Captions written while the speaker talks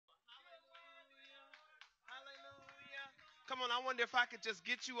Come on, I wonder if I could just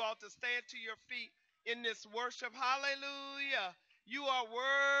get you all to stand to your feet in this worship. Hallelujah. You are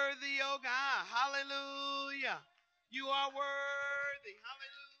worthy, oh God. Hallelujah. You are worthy.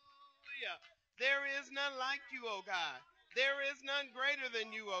 Hallelujah. There is none like you, oh God. There is none greater than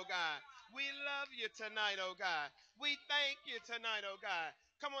you, oh God. We love you tonight, oh God. We thank you tonight, oh God.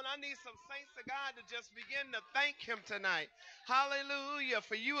 Come on, I need some saints of God to just begin to thank him tonight. Hallelujah.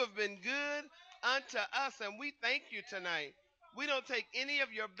 For you have been good unto us, and we thank you tonight. We don't take any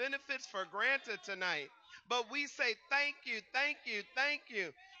of your benefits for granted tonight, but we say thank you, thank you, thank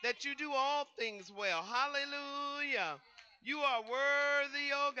you that you do all things well. Hallelujah. You are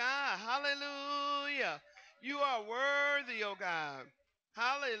worthy, oh God. Hallelujah. You are worthy, oh God.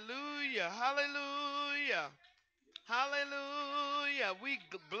 Hallelujah. Hallelujah. Hallelujah. We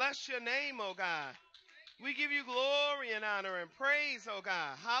bless your name, oh God. We give you glory and honor and praise, oh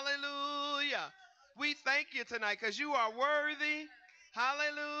God. Hallelujah. We thank you tonight because you are worthy.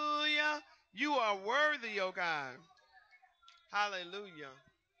 Hallelujah. You are worthy, oh God. Hallelujah.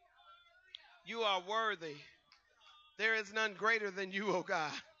 You are worthy. There is none greater than you, oh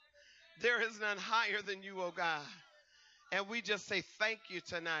God. There is none higher than you, oh God. And we just say thank you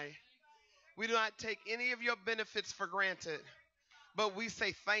tonight. We do not take any of your benefits for granted, but we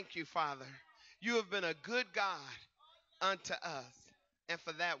say thank you, Father. You have been a good God unto us, and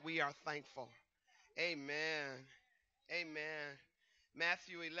for that we are thankful. Amen. Amen.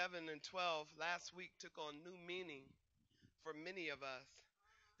 Matthew 11 and 12 last week took on new meaning for many of us.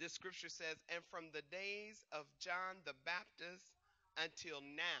 This scripture says, and from the days of John the Baptist until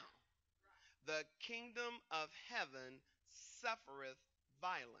now, the kingdom of heaven suffereth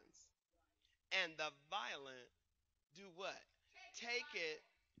violence, and the violent do what? Take it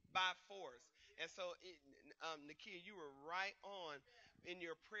by force. And so, Nakia, you were right on in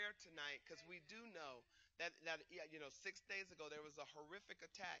your prayer tonight because we do know that 6 days ago there was a horrific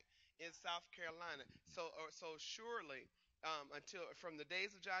attack in South Carolina. So surely. Until from the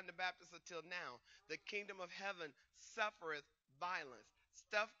days of John the Baptist until now, the kingdom of heaven suffereth violence.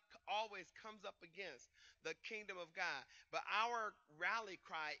 Stuff always comes up against the kingdom of God. But our rally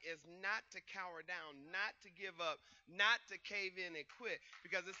cry is not to cower down, not to give up, not to cave in and quit,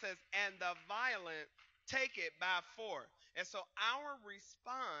 because it says, and the violent take it by force. And so our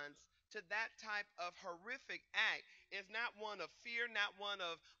response to that type of horrific act is not one of fear, not one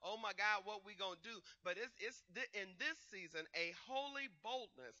of, oh my God, what we gonna do? But it's in this season, a holy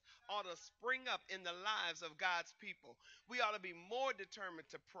boldness ought to spring up in the lives of God's people. We ought to be more determined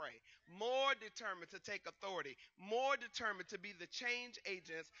to pray, more determined to take authority, more determined to be the change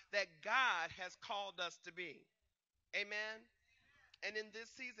agents that God has called us to be. Amen. And in this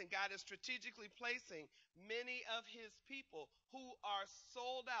season, God is strategically placing many of his people who are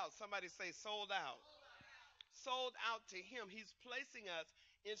sold out. Somebody say sold out. Sold out to him. He's placing us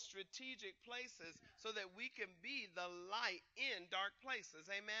in strategic places so that we can be the light in dark places.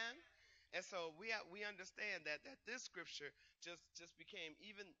 Amen. And so we understand that this scripture just became,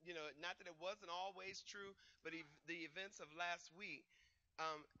 even, not that it wasn't always true, but the events of last week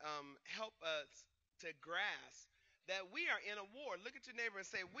help us to grasp that we are in a war. Look at your neighbor and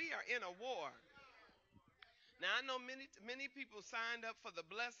say, we are in a war. Now I know many people signed up for the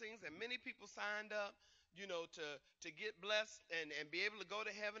blessings, and many people signed up, to get blessed and be able to go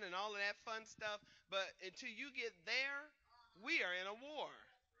to heaven and all of that fun stuff. But until you get there, we are in a war.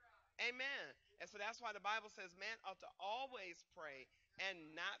 Amen. And so that's why the Bible says man ought to always pray and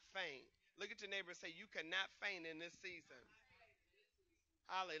not faint. Look at your neighbor and say, you cannot faint in this season.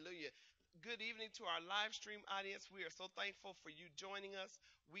 Hallelujah. Good evening to our live stream audience. We are so thankful for you joining us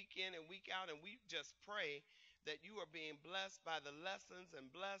week in and week out. And we just pray that you are being blessed by the lessons and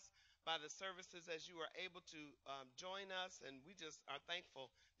blessed by the services as you are able to join us. And we just are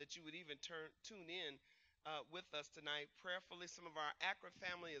thankful that you would even tune in with us tonight. Prayerfully, some of our Akron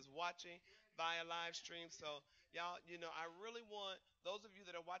family is watching via live stream. So, y'all, I really want those of you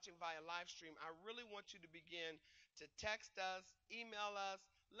that are watching via live stream, I really want you to begin to text us, email us.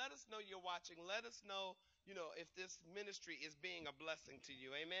 Let us know you're watching. Let us know, if this ministry is being a blessing to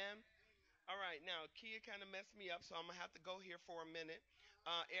you. Amen. All right. Now, Kia kind of messed me up, so I'm going to have to go here for a minute.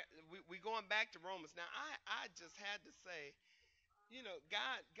 We going back to Romans. Now, I just had to say,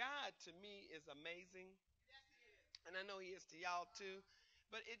 God to me is amazing. And I know he is to y'all too.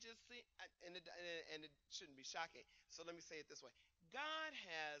 But it just seems, and it shouldn't be shocking. So let me say it this way. God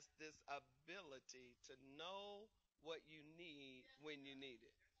has this ability to know what you need when you need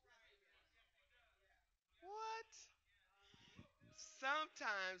it. What?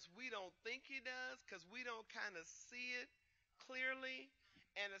 Sometimes we don't think he does because we don't kind of see it clearly.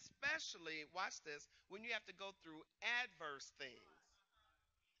 And especially, watch this, when you have to go through adverse things.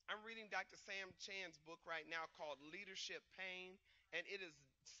 I'm reading Dr. Sam Chan's book right now called Leadership Pain, and it is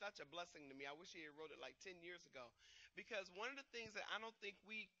such a blessing to me. I wish he had wrote it like 10 years ago. Because one of the things that I don't think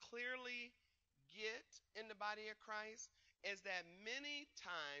we clearly get in the body of Christ is that many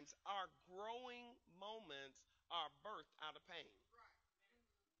times our growing moments are birthed out of pain.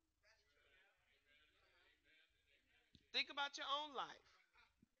 Think about your own life.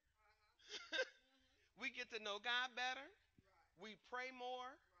 We get to know God better. We pray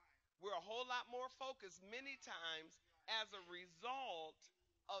more. We're a whole lot more focused many times as a result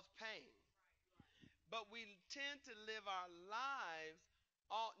of pain. But we tend to live our lives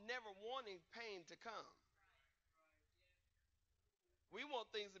all never wanting pain to come. We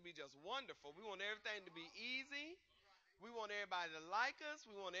want things to be just wonderful. We want everything to be easy. We want everybody to like us.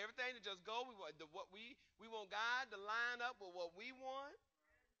 We want everything to just go. We want God to line up with what we want.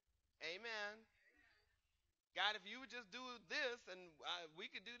 Amen. God, if you would just do this and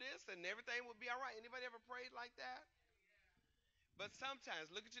we could do this and everything would be all right. Anybody ever prayed like that? But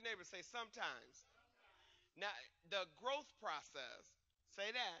sometimes, look at your neighbor and say sometimes. Now, the growth process,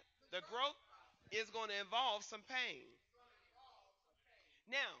 say that. The growth is going to involve some pain.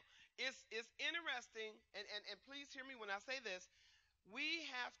 Now, it's interesting, and please hear me when I say this. We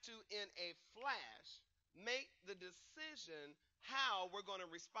have to, in a flash, make the decision how we're going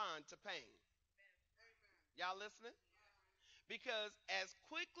to respond to pain. Y'all listening? Because as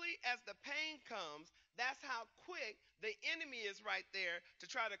quickly as the pain comes, that's how quick the enemy is right there to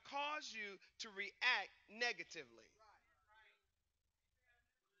try to cause you to react negatively.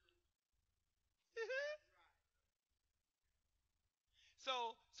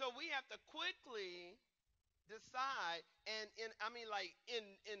 So we have to quickly decide, and in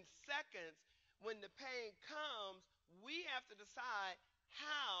seconds, when the pain comes, we have to decide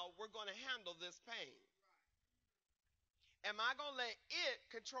how we're going to handle this pain. Am I going to let it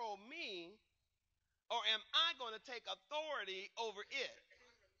control me, or am I going to take authority over it?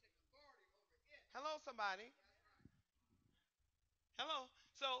 Hello, somebody. Hello.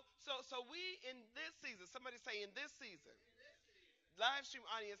 So we in this season, somebody say in this season, live stream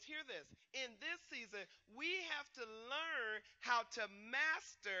audience, hear this. In this season, we have to learn how to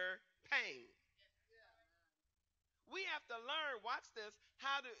master pain. We have to learn, watch this,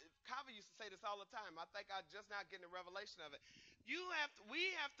 how to, Kava used to say this all the time. I think I'm just now getting a revelation of it. We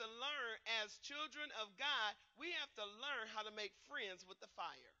have to learn as children of God, we have to learn how to make friends with the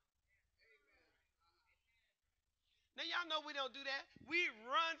fire. Now y'all know we don't do that. We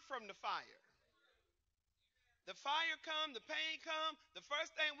run from the fire. The fire come, the pain come, the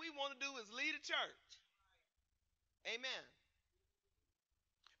first thing we want to do is lead a church. Amen.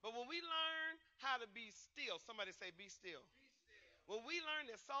 But when we learn how to be still, somebody say be still. When we learn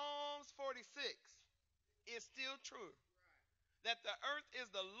that Psalms 46 is still true, that the earth is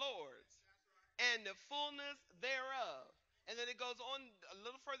the Lord's and the fullness thereof. And then it goes on a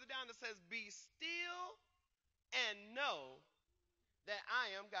little further down that says, be still and know that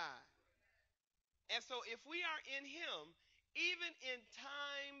I am God. And so if we are in him, even in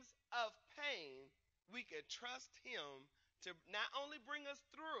times of pain, we can trust him to not only bring us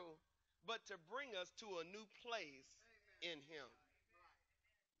through, but to bring us to a new place in him.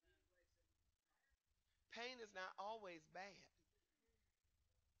 Pain is not always bad.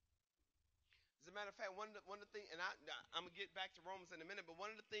 As a matter of fact, one of the things, and I'm gonna get back to Romans in a minute, but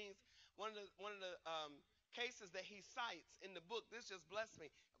one of the cases that he cites in the book, this just blessed me.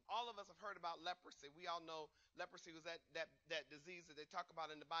 All of us have heard about leprosy. We all know leprosy was that disease that they talk about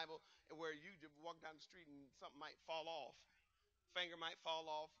in the Bible, where you just walk down the street and something might fall off, finger might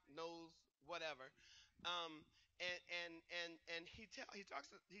fall off, nose, whatever. Um, and he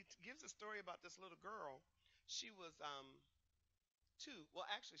gives a story about this little girl. She was 2. Well,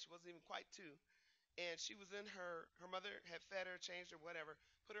 actually, she wasn't even quite 2, and she was in her mother had fed her, changed her, whatever,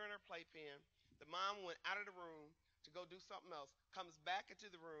 put her in her playpen. The mom went out of the room to go do something else, comes back into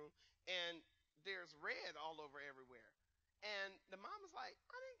the room, and there's red all over everywhere. And the mom was like,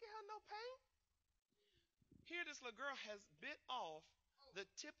 I didn't give her no paint. Here this little girl has bit off the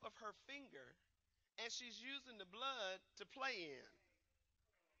tip of her finger, and she's using the blood to play in.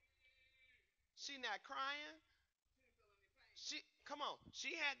 She not crying. Come on.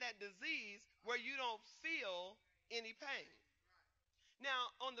 She had that disease where you don't feel any pain.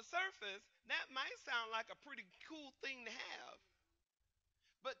 Now, on the surface, that might sound like a pretty cool thing to have.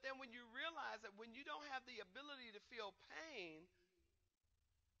 But then when you realize that when you don't have the ability to feel pain,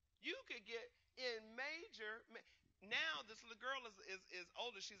 you could get in major. Now, this little girl is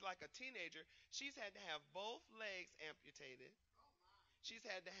older. She's like a teenager. She's had to have both legs amputated. she's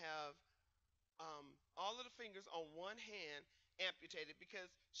had to have all of the fingers on one hand amputated because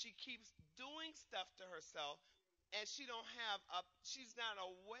she keeps doing stuff to herself and she's not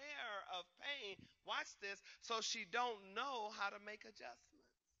aware of pain. Watch this. So she don't know how to make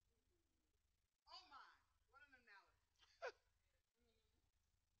adjustments.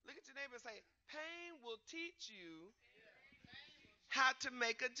 Look at your neighbor and say, pain will teach you how to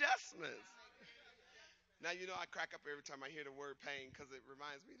make adjustments. Now you know I crack up every time I hear the word pain because it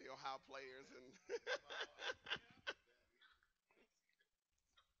reminds me of the Ohio players and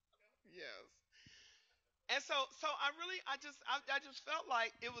yes. And so I just felt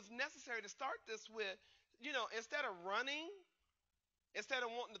like it was necessary to start this with, instead of running, instead of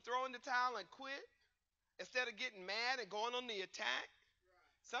wanting to throw in the towel and quit, instead of getting mad and going on the attack,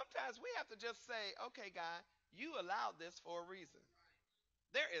 sometimes we have to just say, okay, God, you allowed this for a reason.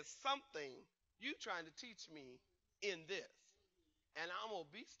 There is something you trying to teach me in this. And I'm going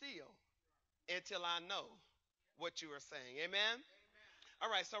to be still until I know what you are saying. Amen? All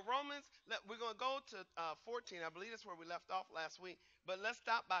right, so Romans, we're going to go to 14. I believe that's where we left off last week. But let's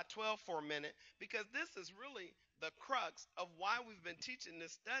stop by 12 for a minute because this is really the crux of why we've been teaching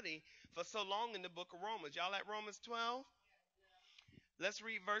this study for so long in the book of Romans. Y'all at Romans 12? Let's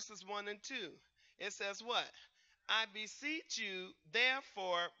read verses 1 and 2. It says what? I beseech you,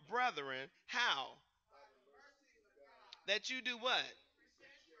 therefore, brethren, how? That you do what?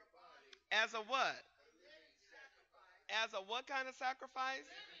 As a what? As a what kind of sacrifice?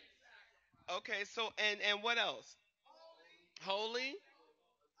 Okay, so and what else? Holy.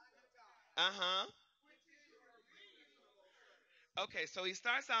 Uh-huh. Okay, so he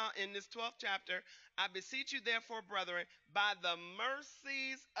starts out in this 12th chapter. I beseech you, therefore, brethren, by the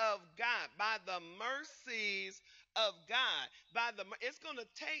mercies of God, by the mercies of God, it's going to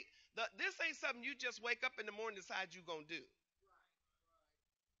take this ain't something you just wake up in the morning and decide you're going to do.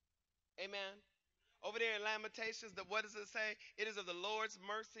 Amen. Over there in Lamentations, what does it say? It is of the Lord's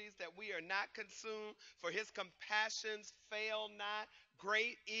mercies that we are not consumed, for his compassions fail not.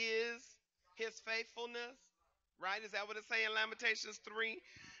 Great is his faithfulness. Right? Is that what it say in Lamentations 3?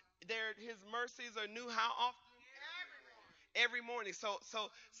 His mercies are new how often? Every morning. So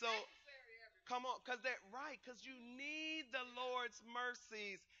come on, because you need the Lord's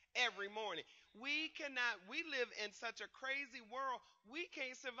mercies every morning. We live in such a crazy world, we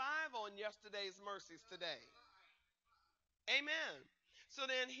can't survive on yesterday's mercies today. Amen. So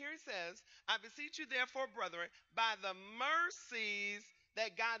then here he says, I beseech you therefore, brethren, by the mercies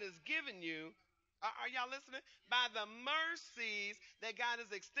that God has given you. Are y'all listening? By the mercies that God has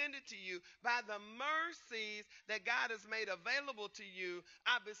extended to you, by the mercies that God has made available to you,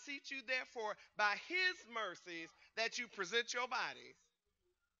 I beseech you therefore by his mercies that you present your bodies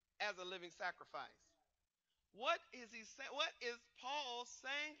as a living sacrifice. What is he saying? What is Paul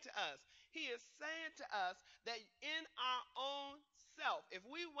saying to us? He is saying to us that in our own self, if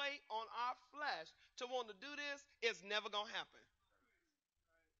we wait on our flesh to want to do this, it's never going to happen.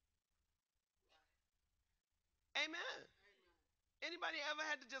 Amen. Anybody ever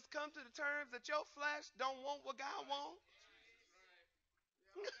had to just come to the terms that your flesh don't want what God wants?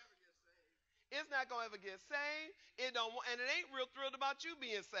 It's not gonna ever get saved. It don't want, and it ain't real thrilled about you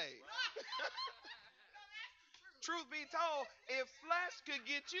being saved. Truth be told, if flesh could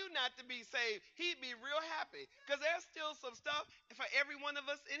get you not to be saved, he'd be real happy. Because there's still some stuff for every one of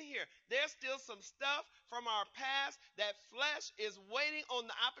us in here. There's still some stuff from our past that flesh is waiting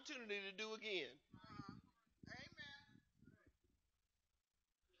on the opportunity to do again.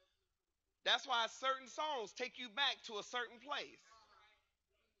 That's why certain songs take you back to a certain place.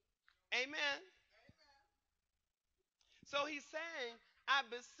 Amen. So he's saying, I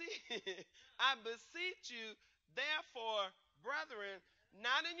beseech, I beseech you, therefore, brethren,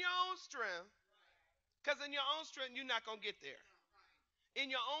 not in your own strength, because in your own strength, you're not going to get there. In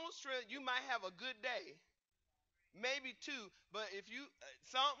your own strength, you might have a good day, maybe two, but if you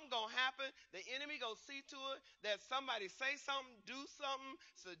something gonna happen, the enemy gonna see to it that somebody say something, do something,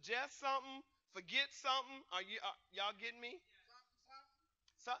 suggest something, forget something. Y'all getting me?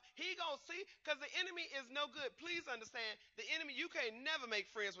 So he gonna see, because the enemy is no good. Please understand, the enemy, you can't never make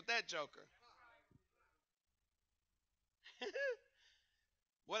friends with that joker.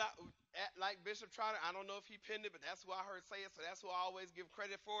 Like Bishop Trotter, I don't know if he penned it, but that's who I heard say it, so that's who I always give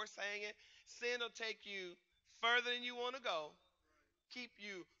credit for saying it. Sin will take you further than you want to go, keep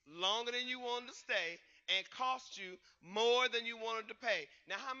you longer than you wanted to stay, and cost you more than you wanted to pay.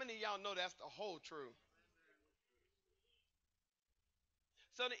 Now, how many of y'all know that's the whole truth?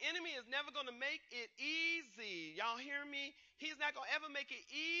 So the enemy is never going to make it easy. Y'all hear me? He's not going to ever make it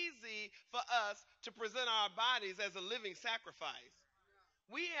easy for us to present our bodies as a living sacrifice.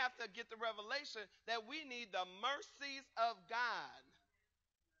 We have to get the revelation that we need the mercies of God.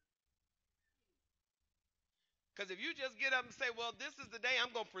 Because if you just get up and say, well, this is the day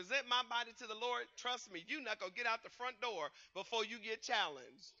I'm going to present my body to the Lord, trust me, you're not going to get out the front door before you get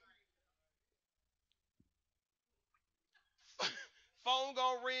challenged. Phone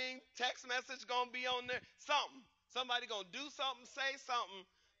going to ring, text message going to be on there, something. Somebody going to do something, say something.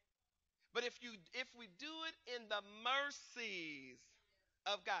 But if we do it in the mercies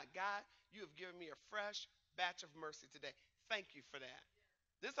of God, God, you have given me a fresh batch of mercy today. Thank you for that.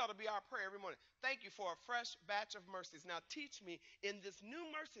 This ought to be our prayer every morning. Thank you for a fresh batch of mercies. Now teach me in this new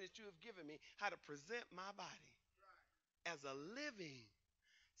mercy that you have given me how to present my body as a living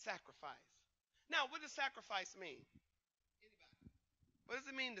sacrifice. Now, what does sacrifice mean? What does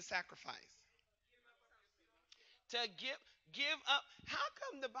it mean to sacrifice? To give up. How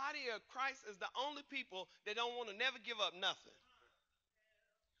come the body of Christ is the only people that don't want to never give up nothing?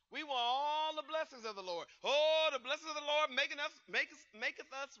 We want all the blessings of the Lord. Oh, the blessings of the Lord maketh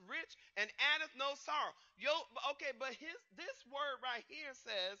us rich and addeth no sorrow. Okay, but this word right here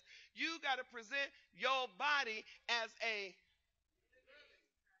says you got to present your body as a.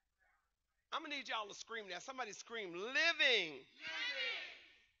 I'm gonna need y'all to scream that. Somebody scream, living.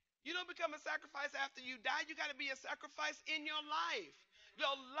 You don't become a sacrifice after you die. You got to be a sacrifice in your life. Your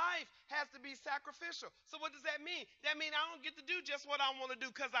life has to be sacrificial. So what does that mean? That means I don't get to do just what I want to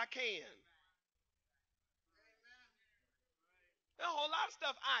do because I can. There's a whole lot of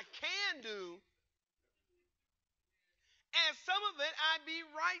stuff I can do, and some of it I'd be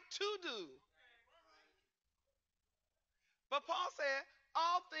right to do. But Paul said,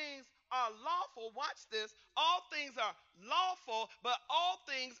 all things are lawful. Watch this. All things are lawful, but all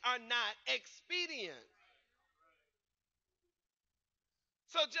things are not expedient.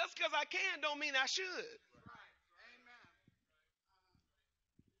 So just because I can don't mean I should.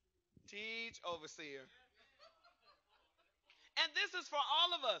 Teach, overseer. And this is for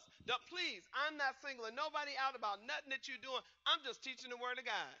all of us. Please, I'm not singling nobody out about nothing that you're doing. I'm just teaching the word of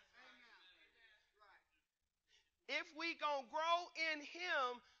God. If we gonna grow in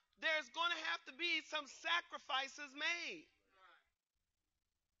Him, there's gonna have to be some sacrifices made.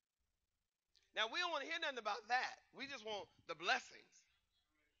 Now we don't want to hear nothing about that. We just want the blessings.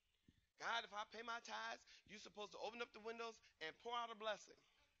 God, if I pay my tithes, you're supposed to open up the windows and pour out a blessing.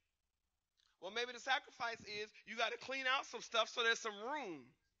 Well, maybe the sacrifice is you got to clean out some stuff so there's some room.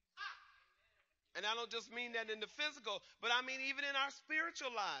 And I don't just mean that in the physical, but I mean even in our spiritual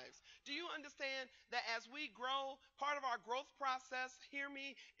lives. Do you understand that as we grow, part of our growth process, hear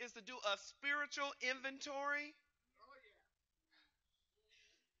me, is to do a spiritual inventory?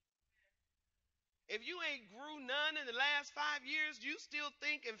 If you ain't grew none in the last 5 years, you still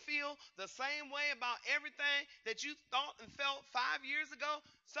think and feel the same way about everything that you thought and felt 5 years ago,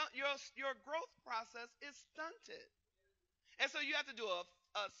 so your growth process is stunted. And so you have to do a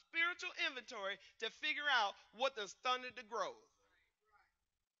spiritual inventory to figure out what has stunted the growth.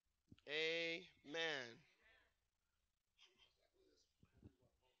 Amen.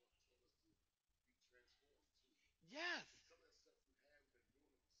 Yes.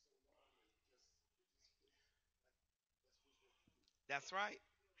 That's right.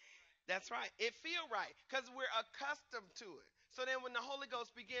 That's right. It feel right because we're accustomed to it. So then when the Holy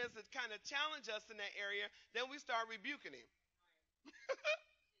Ghost begins to kind of challenge us in that area, then we start rebuking him.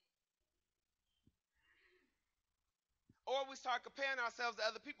 Or we start comparing ourselves to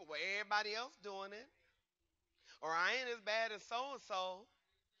other people. Well, everybody else doing it. Or I ain't as bad as so and so.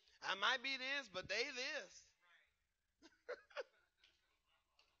 I might be this, but they this.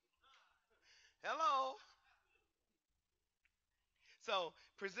 Hello. So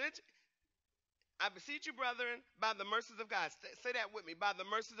present. I beseech you, brethren, by the mercies of God. Say that with me. By the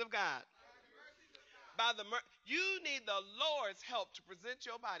mercies of God. You need the Lord's help to present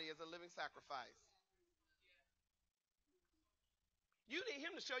your body as a living sacrifice. You need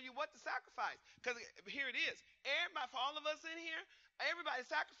Him to show you what to sacrifice. Because here it is. Everybody, for all of us in here, everybody's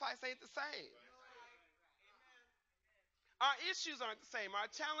sacrifice ain't the same. Our issues aren't the same.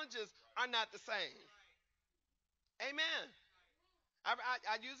 Our challenges are not the same. Amen.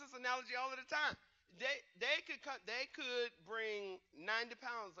 I use this analogy all of the time. They could bring 90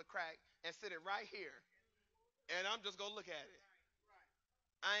 pounds of crack and sit it right here, and I'm just gonna look at it.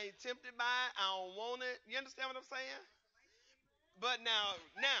 I ain't tempted by it. I don't want it. You understand what I'm saying? But now,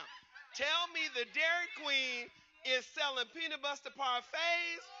 tell me the Dairy Queen is selling peanut butter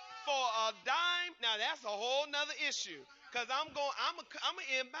parfaits for a dime. Now that's a whole nother issue. Cause I'm gonna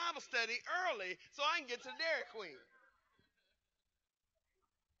end Bible study early so I can get to Dairy Queen.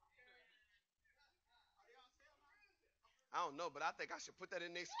 I don't know, but I think I should put that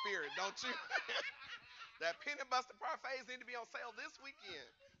in their spirit, don't you? That peanut butter parfaits need to be on sale this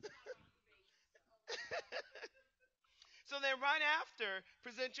weekend. So then, right after,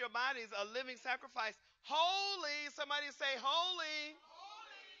 present your bodies a living sacrifice, holy. Somebody say, holy.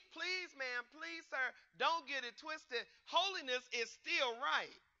 Please, ma'am, please, sir, don't get it twisted. Holiness is still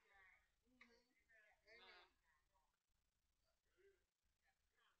right.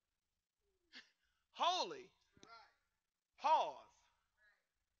 Holy. Pause.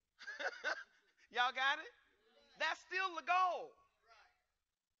 Y'all got it? That's still the goal.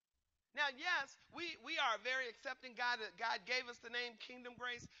 Now, yes, we are very accepting. God gave us the name Kingdom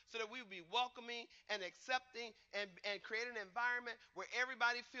Grace so that we would be welcoming and accepting and create an environment where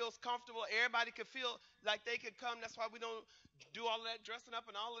everybody feels comfortable. Everybody can feel like they could come. That's why we don't do all of that dressing up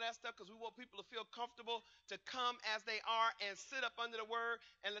and all of that stuff, because we want people to feel comfortable to come as they are and sit up under the word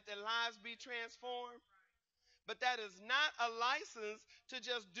and let their lives be transformed. But that is not a license to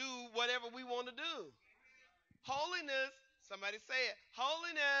just do whatever we want to do. Holiness, somebody say it,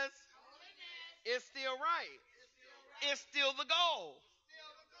 holiness is still right. It's still the goal.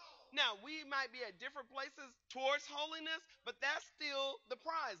 Now, we might be at different places towards holiness, but that's still the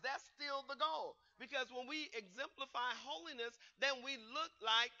prize. That's still the goal. Because when we exemplify holiness, then we look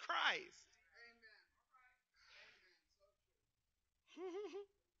like Christ.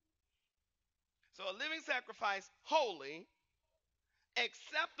 So, a living sacrifice, holy,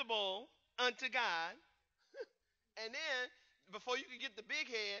 acceptable unto God. And then, before you can get the big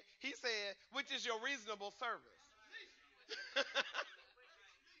head, he said, which is your reasonable service.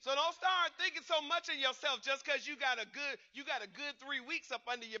 So don't start thinking so much of yourself just because you got a good 3 weeks up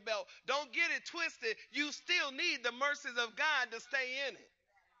under your belt. Don't get it twisted. You still need the mercies of God to stay in it.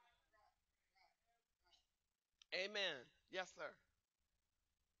 Amen. Yes, sir.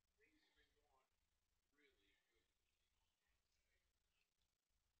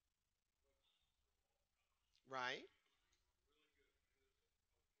 Right.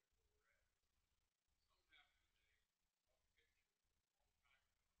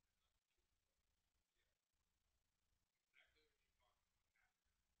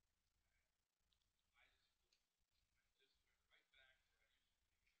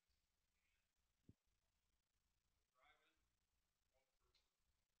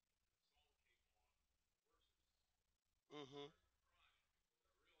 Mm-hmm.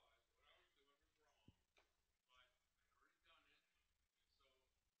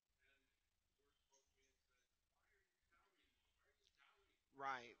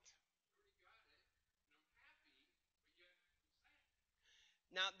 Right.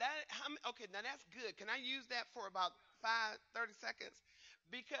 Now okay, now that's good. Can I use that for about 30 seconds?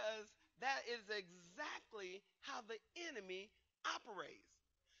 Because that is exactly how the enemy operates.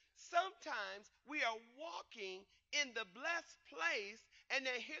 Sometimes we are walking in the blessed place, and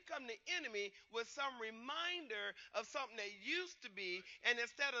then here come the enemy with some reminder of something that used to be, and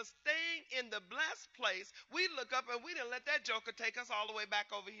instead of staying in the blessed place, we look up and we didn't let that joker take us all the way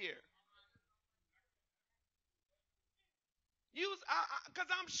back over here. Because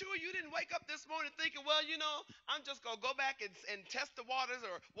I'm sure you didn't wake up this morning thinking, well, I'm just gonna go back and test the waters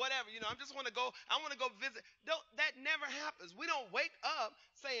or whatever. I'm just want to go. I want to go visit. Don't that never happens. We don't wake up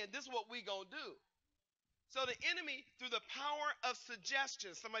saying this is what we gonna do. So the enemy, through the power of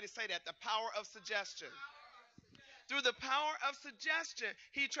suggestion, somebody say that, the power of suggestion. Through the power of suggestion,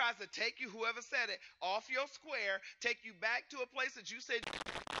 he tries to take you, whoever said it, off your square, take you back to a place that you said